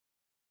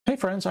Hey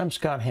friends, I'm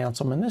Scott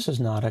Hanselman, and this is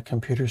not a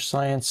computer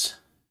science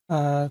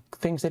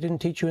things they didn't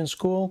teach you in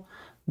school.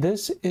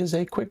 This is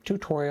a quick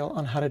tutorial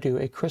on how to do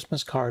a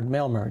Christmas card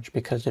mail merge,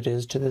 because it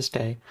is, to this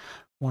day,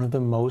 one of the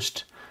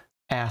most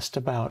asked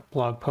about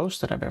blog posts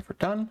that I've ever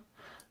done.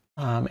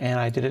 And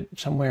I did it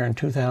somewhere in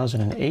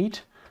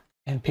 2008,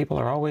 and people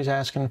are always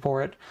asking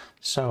for it.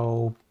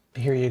 So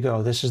here you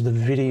go. This is the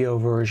video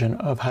version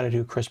of how to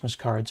do Christmas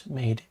cards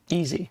made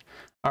easy.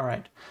 All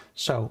right,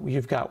 so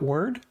you've got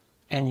Word,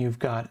 and you've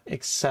got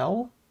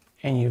Excel,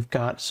 and you've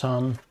got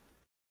some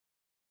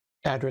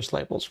address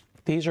labels.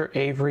 These are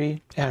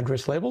Avery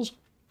address labels.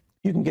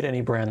 You can get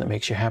any brand that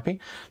makes you happy.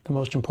 The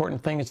most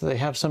important thing is that they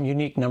have some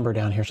unique number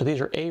down here. So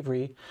these are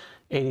Avery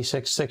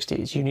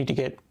 8660s. You need to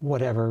get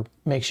whatever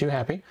makes you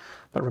happy.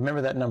 But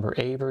remember that number,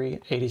 Avery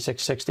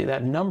 8660.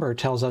 That number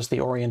tells us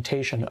the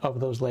orientation of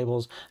those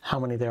labels, how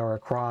many there are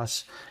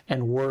across,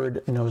 and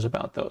Word knows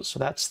about those. So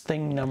that's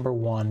thing number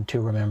one to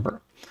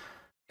remember.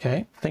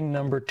 Okay, thing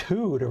number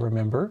two to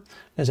remember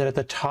is that at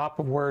the top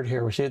of Word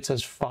here, we see it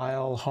says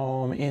File,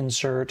 Home,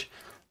 Insert,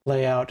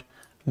 Layout,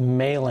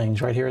 Mailings.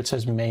 Right here it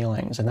says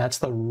Mailings, and that's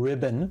the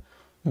ribbon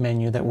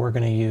menu that we're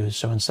going to use.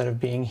 So instead of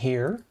being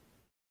here,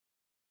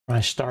 when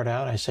I start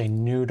out, I say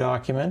New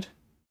Document,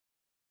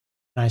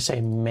 and I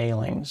say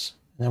Mailings.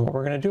 And then what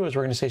we're going to do is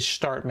we're going to say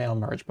Start Mail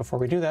Merge. Before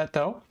we do that,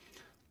 though,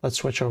 let's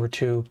switch over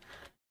to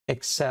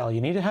Excel.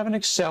 You need to have an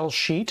Excel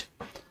sheet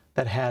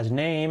that has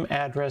name,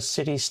 address,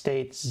 city,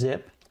 state,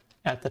 zip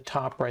at the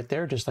top right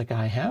there, just like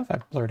I have.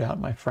 I've blurred out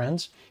my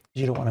friends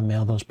because you don't want to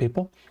mail those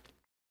people.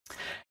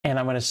 And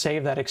I'm going to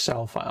save that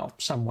Excel file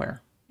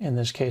somewhere. In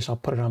this case, I'll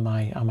put it on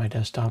my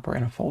desktop or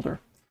in a folder.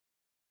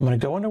 I'm going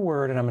to go into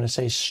Word and I'm going to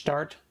say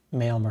Start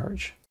Mail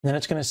Merge. And then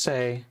it's going to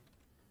say,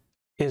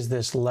 is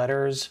this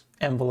letters,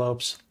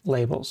 envelopes,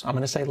 labels? I'm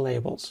going to say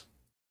labels.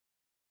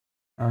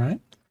 All right.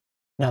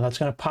 Now that's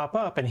going to pop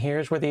up, and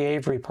here's where the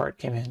Avery part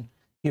came in.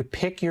 You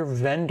pick your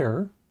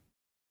vendor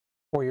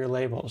for your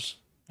labels.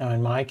 Now,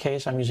 in my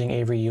case, I'm using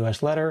Avery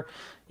US Letter.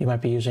 You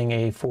might be using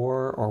A4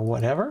 or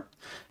whatever.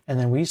 And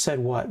then we said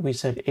what? We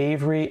said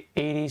Avery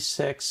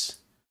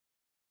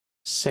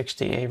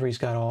 8660. Avery's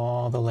got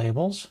all the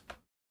labels.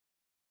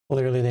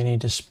 Clearly, they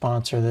need to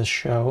sponsor this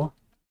show,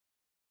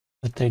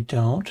 but they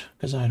don't,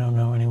 because I don't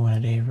know anyone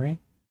at Avery.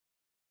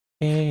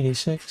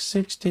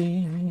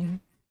 8660.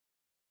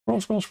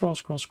 Scroll, scroll, scroll,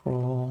 scroll,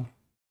 scroll.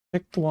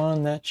 Pick the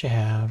one that you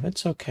have.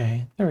 It's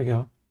okay. There we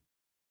go.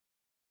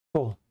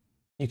 Cool.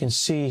 You can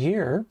see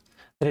here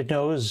that it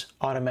knows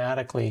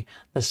automatically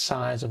the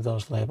size of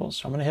those labels.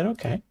 So I'm going to hit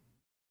OK.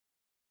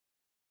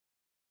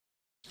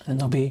 And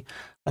there'll be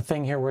a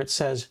thing here where it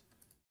says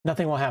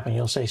nothing will happen.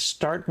 You'll say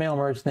Start Mail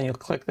Merge, and then you'll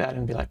click that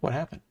and be like, what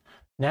happened?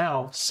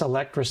 Now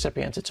select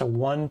recipients. It's a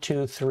 1,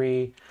 2,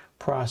 3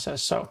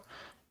 process. So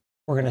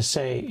we're going to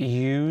say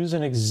use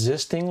an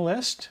existing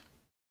list.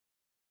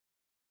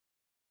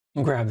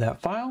 And grab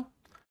that file,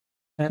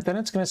 and then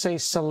it's going to say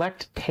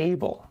select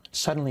table.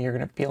 Suddenly you're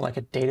going to feel like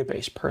a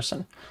database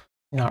person.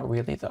 Not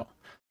really, though.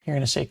 You're going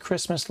to say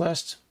Christmas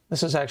list.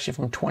 This is actually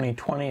from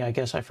 2020. I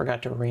guess I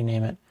forgot to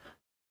rename it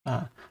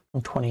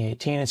from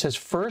 2018. It says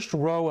first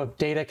row of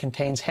data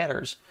contains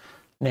headers,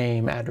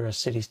 name, address,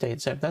 city, state,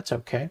 zip. That's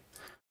okay.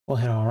 We'll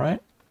hit all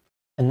right.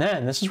 And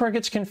then this is where it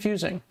gets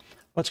confusing.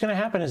 What's going to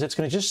happen is it's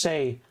going to just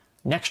say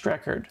next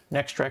record,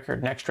 next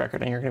record, next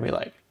record, and you're going to be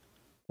like,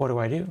 what do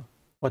I do?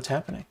 What's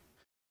happening?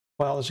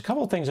 Well, there's a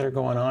couple of things that are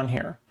going on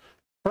here.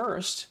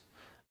 First,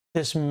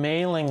 this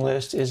mailing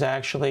list is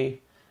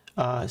actually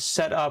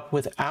set up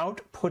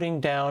without putting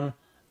down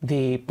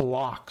the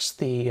blocks,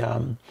 the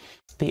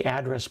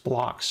address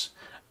blocks.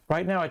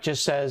 Right now, it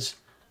just says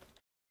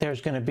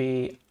there's going to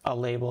be a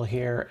label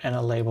here and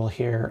a label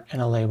here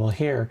and a label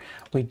here.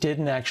 We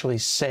didn't actually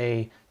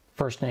say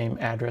first name,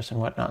 address, and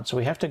whatnot. So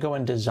we have to go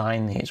and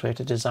design these. We have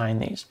to design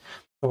these.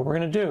 So what we're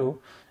going to do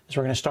is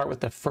we're going to start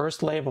with the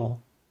first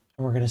label.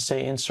 And we're going to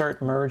say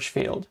insert merge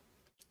field,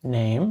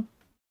 name. I'm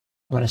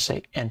going to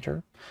say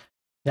enter.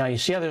 Now you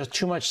see how there's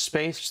too much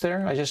space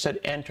there? I just said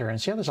enter,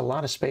 and see how there's a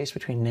lot of space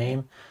between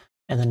name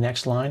and the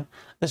next line?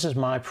 This is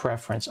my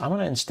preference. I'm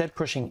going to, instead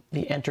pushing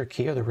the enter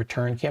key or the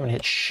return key, I'm going to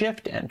hit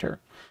shift enter.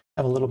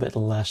 Have a little bit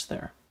less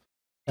there.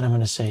 Then I'm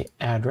going to say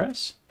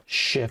address,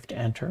 shift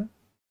enter.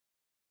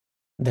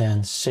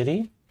 Then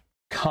city,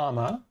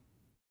 comma.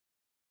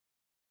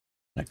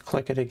 I'm going to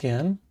click it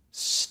again,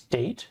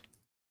 state.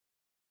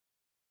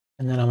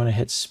 And then I'm going to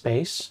hit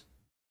space,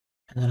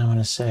 and then I'm going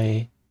to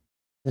say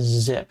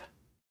zip.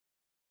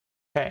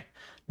 Okay,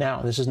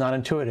 now this is not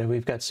intuitive.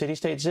 We've got city,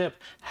 state, zip.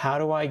 How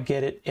do I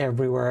get it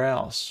everywhere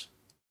else?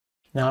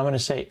 Now I'm going to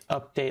say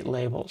update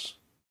labels.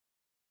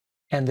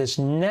 And this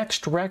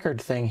next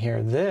record thing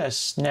here,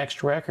 this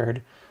next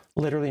record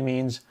literally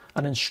means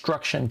an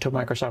instruction to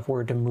Microsoft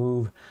Word to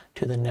move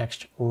to the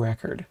next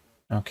record.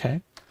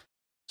 Okay,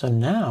 so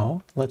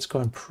now let's go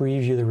and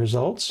preview the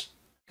results.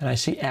 And I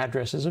see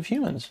addresses of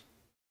humans.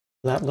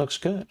 That looks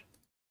good.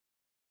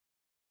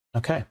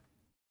 Okay,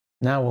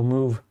 now we'll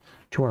move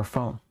to our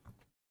phone.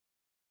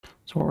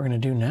 So what we're going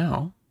to do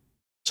now,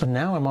 so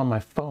now I'm on my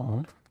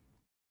phone,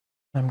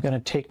 I'm going to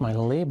take my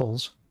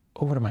labels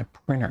over to my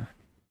printer.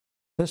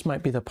 This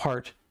might be the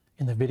part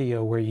in the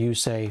video where you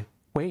say,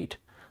 wait,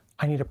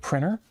 I need a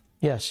printer?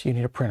 Yes, you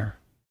need a printer.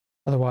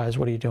 Otherwise,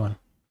 what are you doing?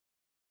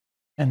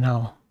 And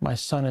now my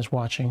son is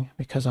watching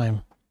because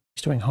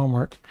he's doing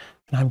homework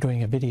and I'm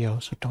doing a video,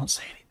 so don't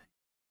say anything.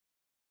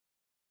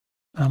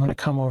 I'm going to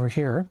come over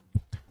here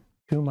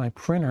to my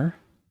printer.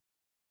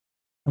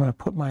 I'm going to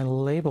put my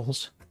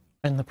labels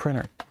in the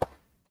printer.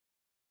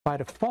 By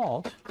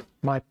default,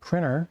 my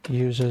printer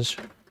uses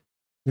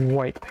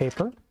white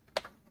paper.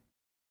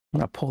 I'm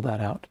going to pull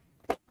that out.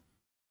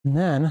 And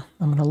then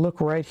I'm going to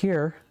look right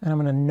here and I'm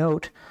going to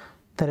note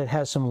that it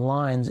has some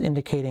lines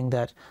indicating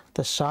that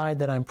the side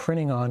that I'm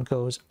printing on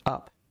goes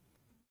up.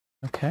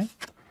 Okay?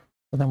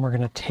 So then we're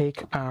going to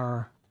take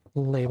our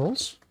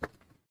labels,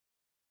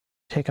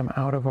 take them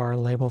out of our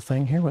label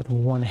thing here with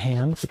one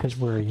hand because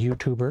we're a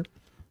YouTuber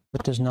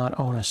that does not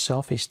own a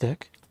selfie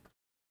stick.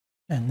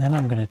 And then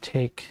I'm going to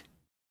take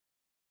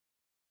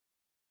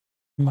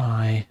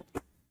my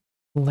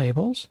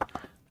labels.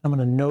 I'm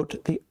going to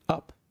note the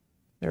up.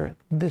 They're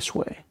this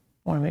way.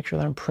 I want to make sure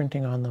that I'm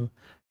printing on them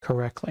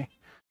correctly.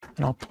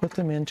 And I'll put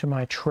them into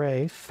my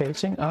tray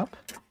facing up.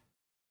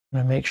 I'm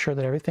going to make sure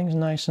that everything's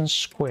nice and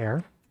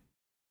square.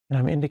 And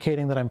I'm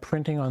indicating that I'm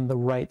printing on the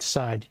right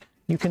side.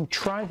 You can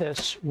try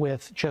this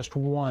with just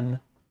one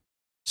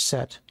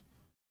set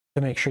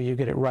to make sure you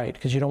get it right,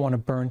 because you don't want to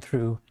burn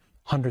through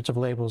hundreds of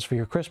labels for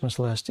your Christmas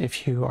list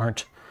if you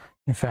aren't,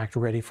 in fact,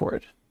 ready for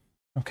it.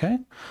 Okay?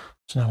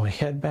 So now we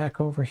head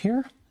back over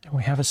here and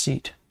we have a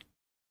seat.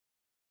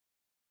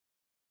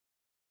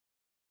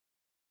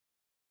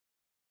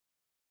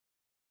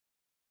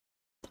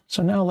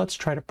 So now let's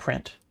try to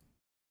print.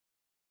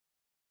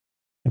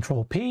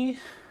 Control P,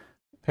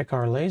 pick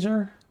our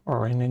laser,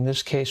 or in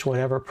this case,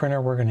 whatever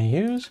printer we're going to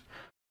use.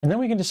 And then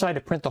we can decide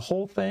to print the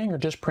whole thing or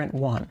just print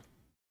one.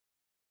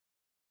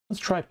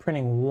 Let's try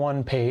printing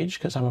one page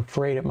because I'm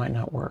afraid it might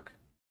not work.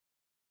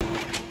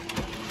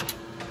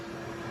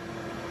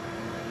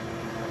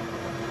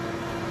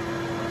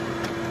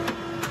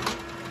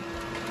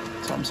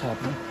 Something's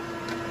happening.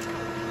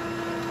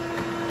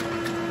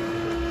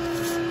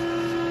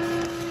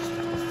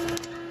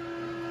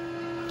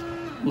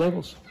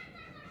 Labels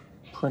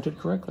printed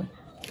correctly.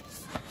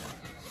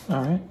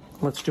 All right,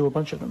 let's do a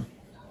bunch of them.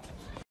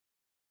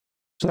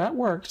 So that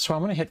worked. So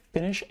I'm going to hit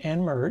finish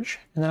and merge,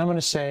 and then I'm going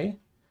to say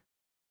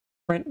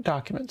print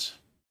documents.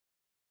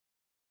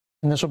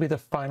 And this will be the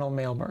final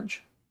mail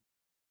merge.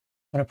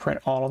 I'm going to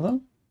print all of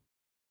them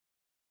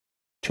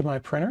to my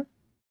printer.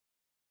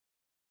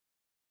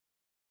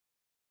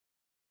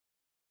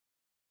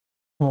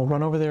 And we'll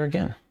run over there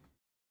again.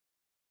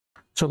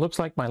 So it looks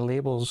like my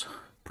labels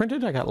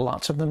printed. I got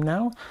lots of them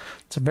now.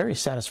 It's a very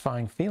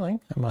satisfying feeling,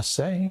 I must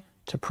say,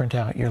 to print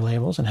out your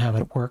labels and have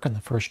it work on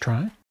the first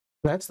try.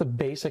 That's the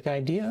basic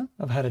idea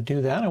of how to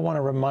do that. I want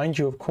to remind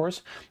you, of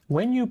course,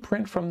 when you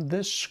print from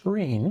this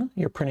screen,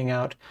 you're printing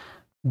out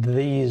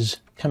these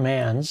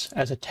commands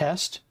as a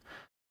test.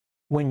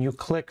 When you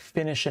click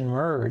finish and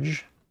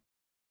merge,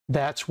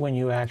 that's when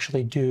you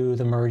actually do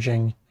the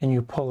merging and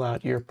you pull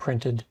out your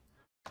printed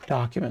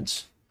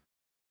documents.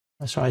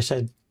 So I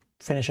said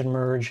finish and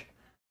merge.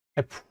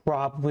 I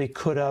probably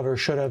could have or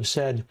should have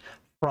said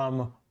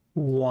from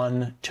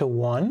 1 to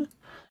 1.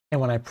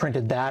 And when I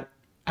printed that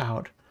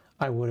out,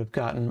 I would have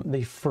gotten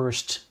the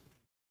first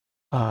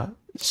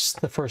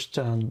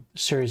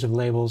series of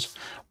labels.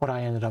 What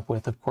I ended up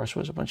with, of course,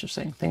 was a bunch of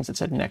things that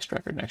said next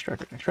record, next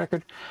record, next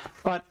record.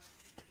 But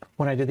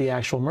when I did the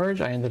actual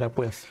merge, I ended up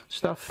with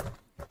stuff.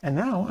 And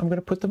now I'm going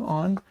to put them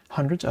on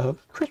hundreds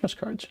of Christmas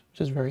cards,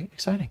 which is very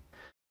exciting.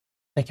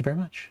 Thank you very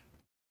much.